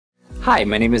Hi,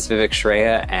 my name is Vivek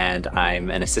Shraya, and I'm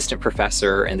an assistant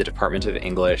professor in the Department of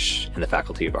English in the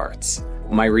Faculty of Arts.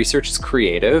 My research is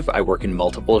creative. I work in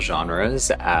multiple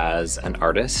genres as an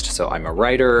artist. So I'm a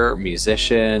writer,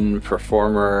 musician,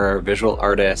 performer, visual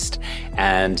artist,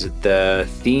 and the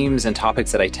themes and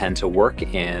topics that I tend to work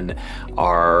in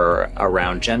are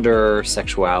around gender,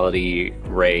 sexuality,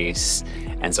 race,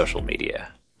 and social media.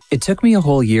 It took me a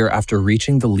whole year after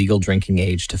reaching the legal drinking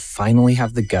age to finally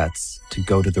have the guts to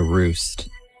go to the roost.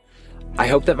 I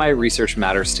hope that my research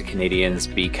matters to Canadians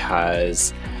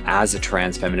because as a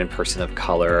trans feminine person of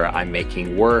color, I'm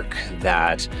making work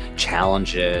that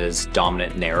challenges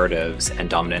dominant narratives and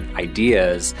dominant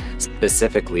ideas,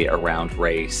 specifically around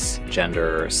race,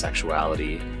 gender,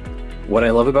 sexuality. What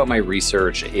I love about my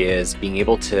research is being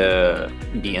able to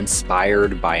be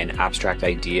inspired by an abstract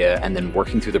idea and then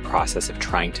working through the process of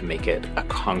trying to make it a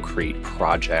concrete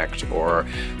project or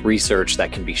research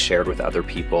that can be shared with other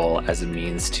people as a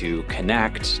means to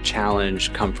connect,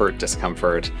 challenge, comfort,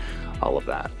 discomfort, all of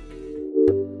that.